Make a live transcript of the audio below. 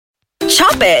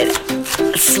Chop it,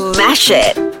 smash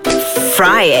it,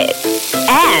 fry it,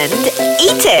 and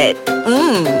eat it.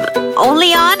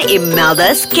 Only on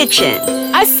Imelda's Kitchen.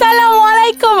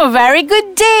 Assalamualaikum. A very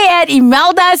good day at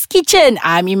Imelda's Kitchen.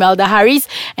 I'm Imelda Haris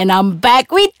and I'm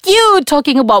back with you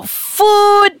talking about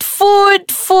food.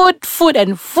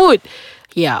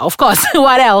 Yeah, of course.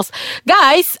 What else?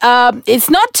 Guys, it's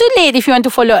not too late if you want to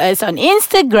follow us on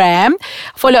Instagram.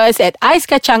 Follow us at Ais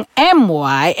Kacang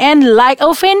MY and like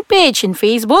our fan page in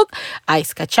Facebook,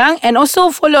 Ais Kacang. And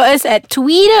also follow us at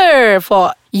Twitter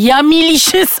for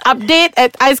Yummylicious update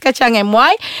at Ais Kacang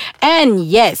MY. And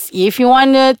yes, if you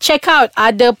want to check out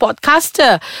other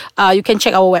podcaster, you can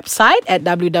check our website at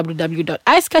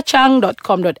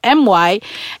www.aiskacang.com.my.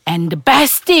 And the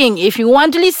best thing, if you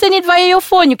want to listen it via your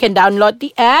phone, you can download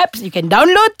the apps. You can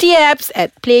download the apps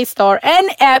at Play Store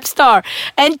and App Store.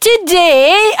 And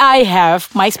today, I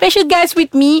have my special guest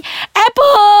with me,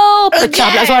 Apple.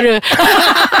 Pecah pula suara.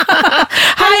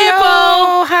 Hi,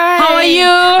 Apple. Hi. How are you?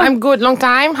 I'm good. Long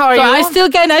time. How are So you? I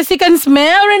still can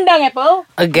smell rendang, Apple.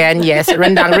 Again, yes.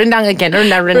 Rendang again.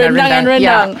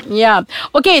 Rendang. Yeah.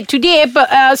 Okay, today, Apple.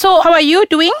 So how are you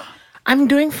doing? I'm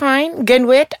doing fine. Gain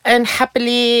weight and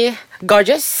happily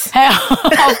gorgeous.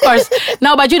 Of course.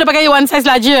 Now baju dah pakai one size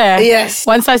larger. Yes.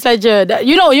 One size larger.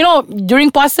 You know, during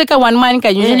puasa kan 1 month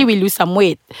kan, usually we lose some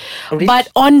weight. Really? But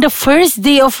on the first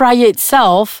day of Raya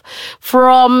itself,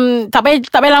 from tak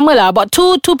payah lama lah, about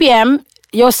 2 p.m,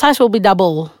 your size will be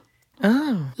double.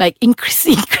 Oh. Like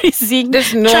increasing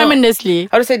There's no, tremendously.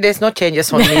 I would say there's no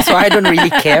changes on me, so I don't really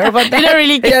care about that. You don't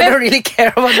really care? I don't really care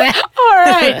about that.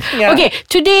 Alright. Yeah. Okay,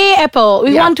 today, Apple,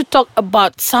 we Yeah. want to talk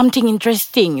about something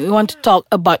interesting. We want to talk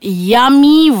about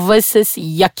yummy versus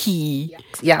yucky.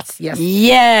 Yes.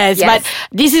 Yes, but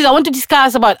I want to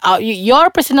discuss about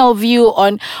your personal view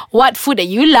on what food that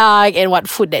you like and what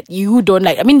food that you don't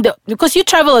like. I mean, because you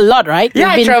travel a lot, right?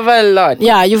 Yeah, I travel a lot.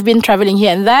 Yeah, you've been traveling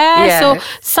here and there. Yes. So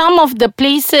some of the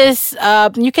places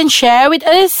you can share with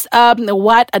us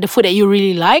what are the food that you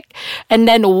really like, and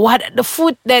then what are the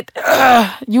food that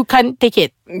you can't take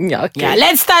it. Yeah, okay. Yeah,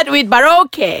 let's start with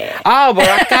Boracay. Oh,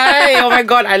 Boracay. Oh my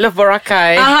God, I love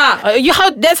Boracay.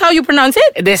 That's how you pronounce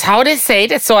it? That's how they say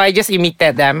it, so I just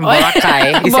imitated them.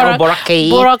 Boracay. It's all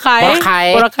Boracay.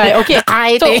 Boracay. Okay.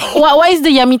 So, thing. what is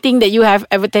the yummy thing that you have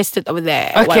ever tasted over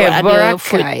there? Okay, what are the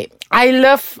food? Boracay. I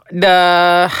love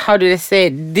how do they say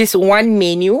it? This one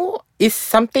menu is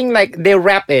something like they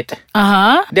wrap it.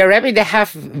 They wrap it. They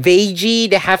have veggie.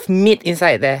 They have meat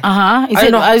inside there.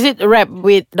 Is it wrapped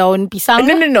with daun pisang?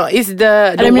 No. It's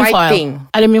the Aluminium white foil. thing.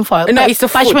 Aluminium foil. No, it's a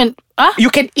parchment.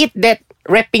 You can eat that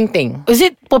wrapping thing. Is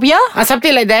it popia?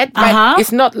 Something like that. But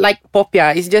it's not like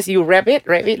popia. It's just you wrap it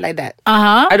like that.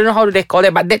 I don't know how they call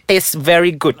it, but that tastes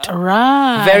very good.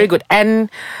 Right. Very good. And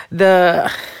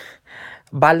the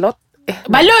balut.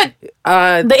 Balut.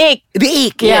 The egg. The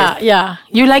egg. Yes. Yeah.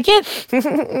 You like it? That's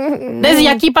the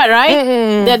yucky part,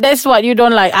 right? That's what you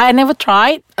don't like. I never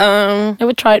tried.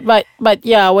 Never tried, but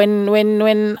yeah, when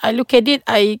I look at it,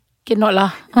 I cannot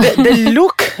lah. The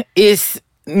look is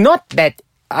not that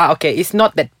okay. It's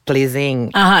not that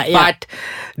pleasing. Yeah. But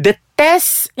the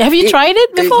taste. Have you tried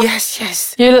it before?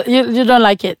 Yes. You don't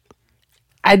like it.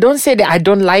 I don't say that I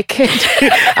don't like it.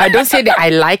 I don't say that I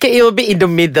like it. It will be in the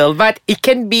middle, but it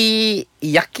can be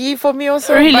yucky for me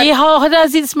also. Really? How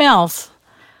does it smells?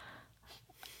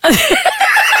 Explain.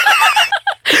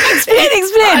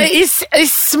 It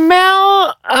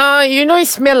smell. It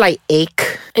smell like egg.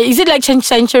 Is it like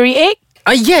century egg?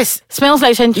 Yes. Smells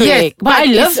like century egg. But I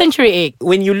love century egg.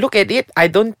 When you look at it, I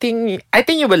think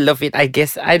you will love it, I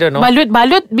guess. I don't know.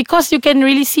 Balut, because you can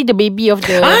really see the baby of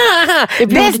the...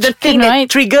 That's the thing right? that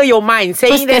trigger your mind.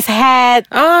 Saying there's head.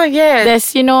 Oh, yeah.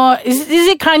 There's, is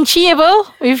it crunchy, Abel?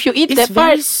 If you eat it's that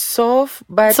part. It's very soft,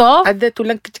 but ada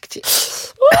tulang kecil-kecil.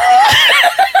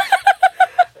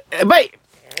 But...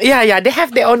 Yeah, they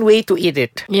have their own way to eat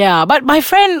it. Yeah, but my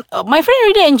friend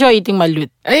really enjoy eating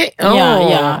balut.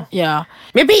 Yeah.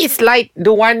 Maybe it's like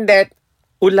the one that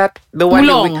ulat, the one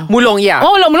mulong, yeah.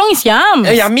 Oh, mulong is yum.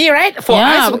 Yummy, right? For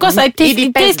us, because it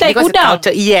tastes like udang.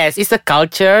 Yes, it's a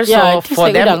culture. Yeah, so for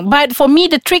like them, udang. But for me,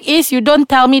 the trick is you don't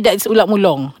tell me that it's ulat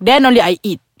mulong. Then only I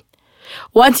eat.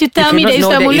 Once you tell me that it's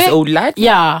ulat,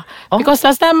 yeah. Because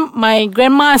last time my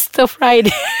grandma stir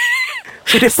fried.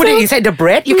 So they put it inside the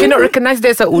bread. You cannot recognize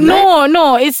there's a No.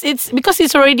 ulat. It's because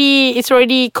it's already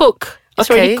cooked. It's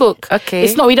already cooked. Okay.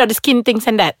 It's not without the skin things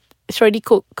and that. It's already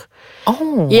cooked.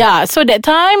 Oh. Yeah. So that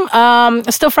time,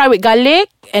 stir fry with garlic,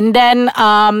 and then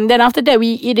after that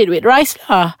we eat it with rice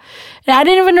lah. And I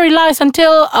didn't even realize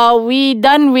until we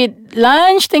done with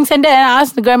lunch things and that. And I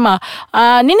asked the grandma,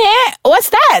 Nene,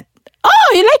 what's that? Oh,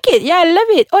 you like it? Yeah, I love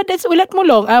it. Oh, that's ulat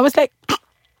mulong. I was like,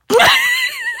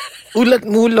 Ulat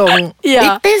mulong.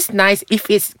 Yeah. It tastes nice if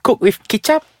it's cooked with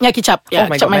ketchup. yeah, ketchup. Yeah, Oh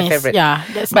my ketchup God, my manis. favorite. Yeah,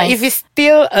 that's But nice. if it's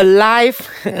still alive,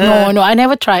 no, I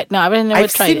never tried. No, I've never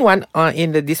I've tried seen it. one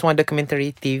in this one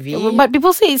documentary TV. But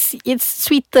people say it's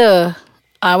sweeter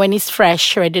when it's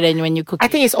fresh rather than when you cook I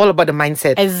it. think it's all about the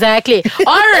mindset. Exactly.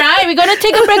 All right, we're gonna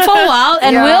take a break for a while,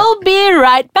 and Yeah. we'll be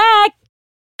right back.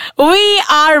 We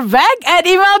are back at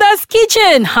Imelda's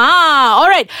kitchen. All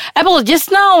right, Apple.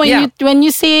 Just now, when you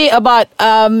say about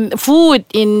food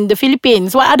in the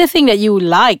Philippines, what other thing that you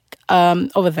like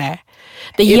over there?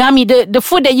 The yummy, the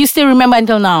food that you still remember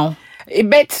until now. It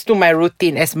backs to my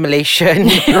routine as Malaysian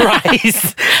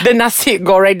rice. The nasi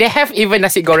goreng. They have even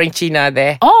nasi goreng Cina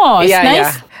there. Oh, it's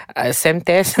nice. Yeah. Same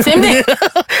taste. Same taste.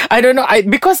 I don't know.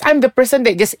 Because I'm the person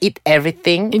that just eat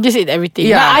everything. You just eat everything.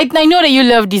 Yeah. But I know that you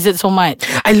love dessert so much.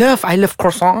 I love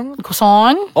croissant.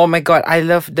 Croissant, Oh my God, I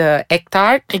love the egg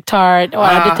tart. egg tart, or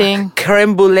other thing.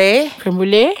 Creme brulee. Creme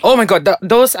brulee. Oh my God,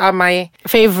 those are my...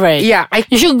 Favorite. Yeah,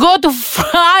 You should go to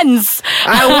France.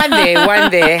 one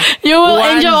day. You will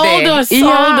One enjoy all day. those. Yeah,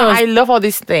 all those. I love all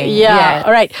these things. Yeah.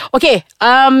 All right. Okay.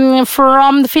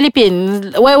 From the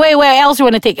Philippines, where else you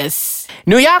want to take us?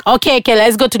 New York? Okay.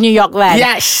 Let's go to New York then.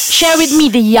 Yes. Share with me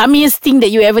the yummiest thing that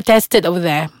you ever tested over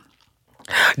there.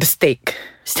 The steak.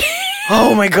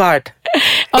 Oh my God.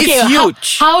 Okay. It's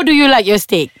huge. How do you like your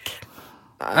steak?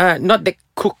 Not the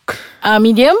cook.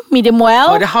 Medium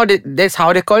well. That's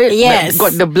how they call it? Yes.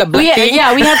 Got the blood we, thing?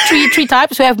 Yeah, we have three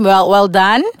types. We have well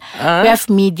done. We have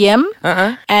medium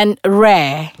and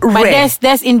rare. But Rare.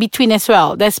 there's in between as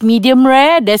well. There's medium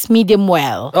rare. There's medium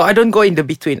well. Oh, I don't go in the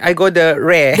between. I go the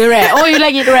rare. The rare. Oh, you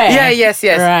like it rare? Yeah, yes.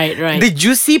 Right. The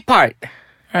juicy part.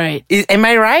 Right. Am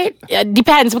I right?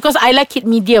 Depends because I like it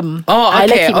medium. Oh, I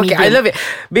like okay, it medium. I love it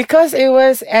because it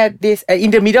was at this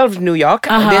in the middle of New York.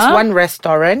 There's one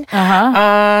restaurant.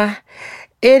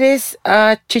 It is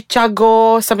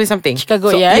Chicago something.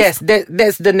 Chicago, so, yes.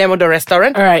 That's the name of the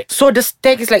restaurant. Alright. So the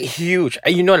steak is like huge.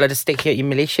 You know, like the steak here in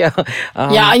Malaysia.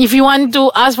 Yeah, and if you want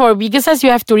to ask for a bigger size, you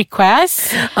have to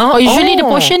request. Usually the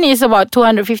portion is about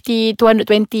 250,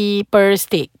 220 per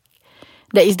steak.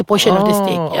 That is the portion of the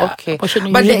steak. Yeah. Okay.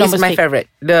 Portion, But usually that is normal my steak. favorite.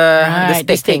 The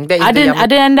steak thing. That is the yummy.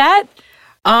 Other than that,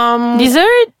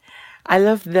 dessert. I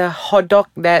love the hot dog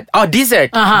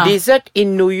dessert. Dessert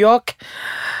in New York.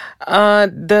 How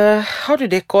do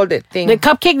they call that thing? The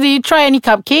cupcake. Do you try any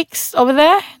cupcakes over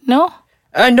there? No.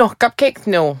 No, cupcakes,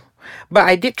 no. But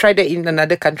I did try that in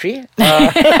another country.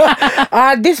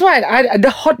 This one,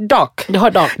 the hot dog. The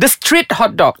hot dog. The street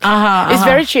hot dog. It's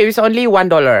very cheap. It's only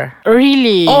 $1.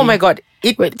 Really? Oh my God.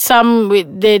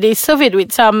 They serve it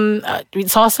with some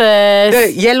with sauces.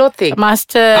 The yellow thing.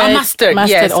 Mustard. Mustard,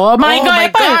 yes. Oh my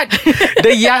God.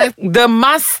 The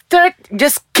mustard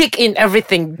just kick in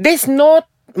everything. There's not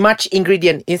much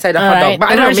ingredient inside the hot dog. But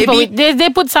I don't know, maybe... They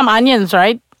put some onions,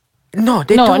 right? No,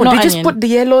 they No, don't. no They just onion. put the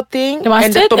yellow thing The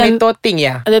and the mustard tomato thing,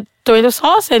 yeah. The tomato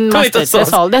sauce and Tomato mustard. sauce.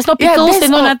 That's all. There's no pickles.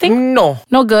 There's no nothing. No.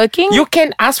 No gherkin. You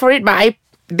can ask for it, but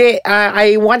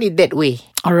I want it that way.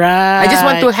 All right. I just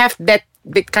want to have that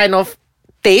kind of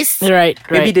taste. Right.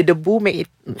 Maybe the debu make it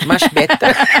much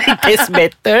better. It tastes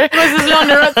better. Because it's on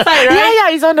the road side, right?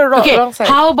 Yeah, it's on the Okay. wrong side.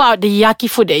 How about the yaki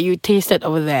food that you tasted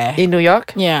over there? In New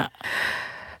York, Yeah.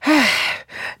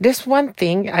 there's one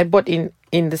thing I bought in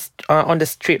the on the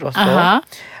street also.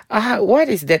 What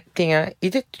is that thing?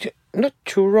 Is it not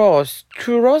churros?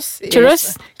 Churros.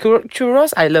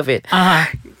 Churros. I love it.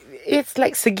 It's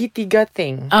like segitiga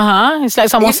thing. It's like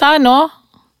samosa, no?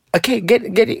 Okay, get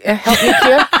it. Help me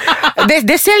here.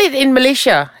 They sell it in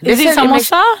Malaysia. They Is it sell in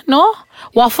samosa? No.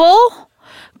 Waffle?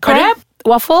 Crab?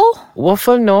 Waffle?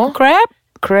 Waffle, no. Crab?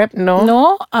 Crab, no.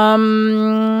 No.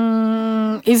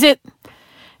 Is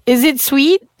it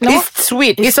sweet? No. It's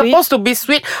sweet. It's It's sweet? supposed to be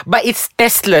sweet, but it's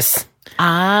tasteless.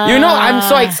 Ah. You know, I'm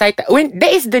so excited. When that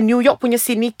is the New York punya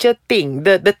signature thing,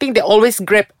 the thing they always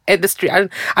grab at the street.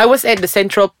 I was at the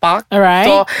Central Park, Alright.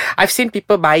 so I've seen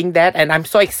people buying that, and I'm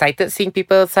so excited seeing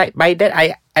people buy that.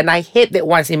 I hate that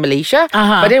once in Malaysia,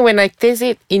 but then when I taste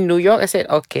it in New York, I said,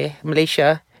 okay,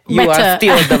 Malaysia, you Better. are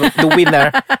still the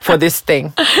winner for this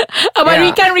thing. But Yeah.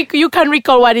 you can't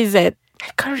recall what is it.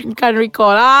 You can't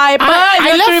recall. I You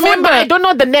have love to food, remember. but I don't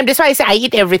know the name. That's why I say I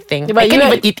eat everything. But I can't you-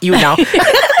 even eat you now.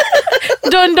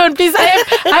 Don't please.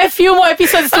 I have few more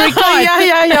episodes to record.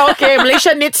 yeah. Okay,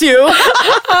 Malaysia needs you.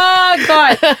 Oh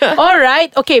God. All right.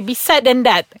 Okay. Beside than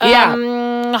that, Yeah.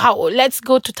 Let's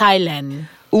go to Thailand.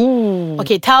 Ooh.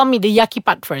 Okay, tell me the yaki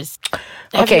part first.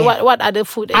 Okay. What other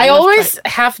food? that I you have always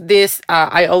tried? have this.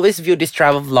 I always view this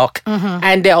travel vlog,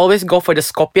 and they always go for the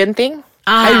scorpion thing.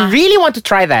 I really want to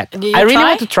try that. Did you I really try?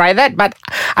 want to try that, but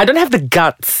I don't have the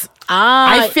guts.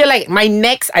 I Ah, feel like my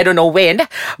next, I don't know when,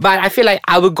 but I feel like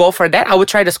I will go for that. I will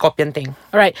try the scorpion thing.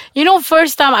 right. You know,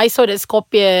 first time I saw the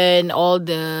scorpion, all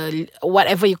the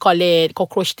whatever you call it,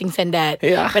 cockroach things and that.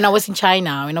 Yeah. When I was in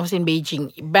China, when I was in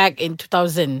Beijing, back in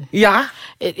 2000. Yeah.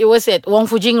 It was at Wong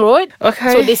Fujing Road.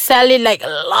 Okay. So they sell it like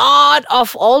a lot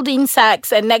of all the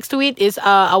insects, and next to it is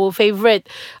our favorite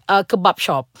kebab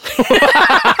shop.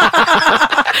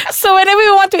 So whenever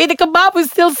we want to eat a kebab, we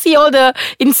still see all the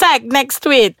insect next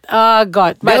to it. Oh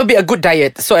God! That will be a good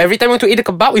diet. So every time you want to eat a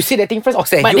kebab, you see that thing first.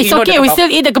 Okay, But you it's know the okay. We kebab. still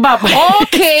eat the kebab.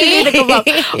 Okay. Still eat the kebab.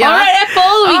 Yeah. All right,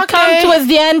 Apple. We come Okay. towards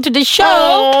the end to the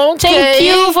show. Okay. Thank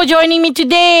you for joining me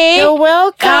today. You're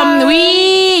welcome.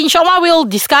 We inshallah will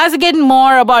discuss again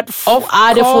more about Of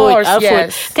other course, food.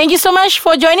 yes. Thank you so much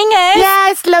for joining us.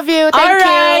 Yes, love you. Thank All you.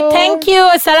 right. Thank you.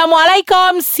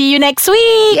 Assalamualaikum. See you next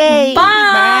week. Yay. Bye.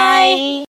 Bye.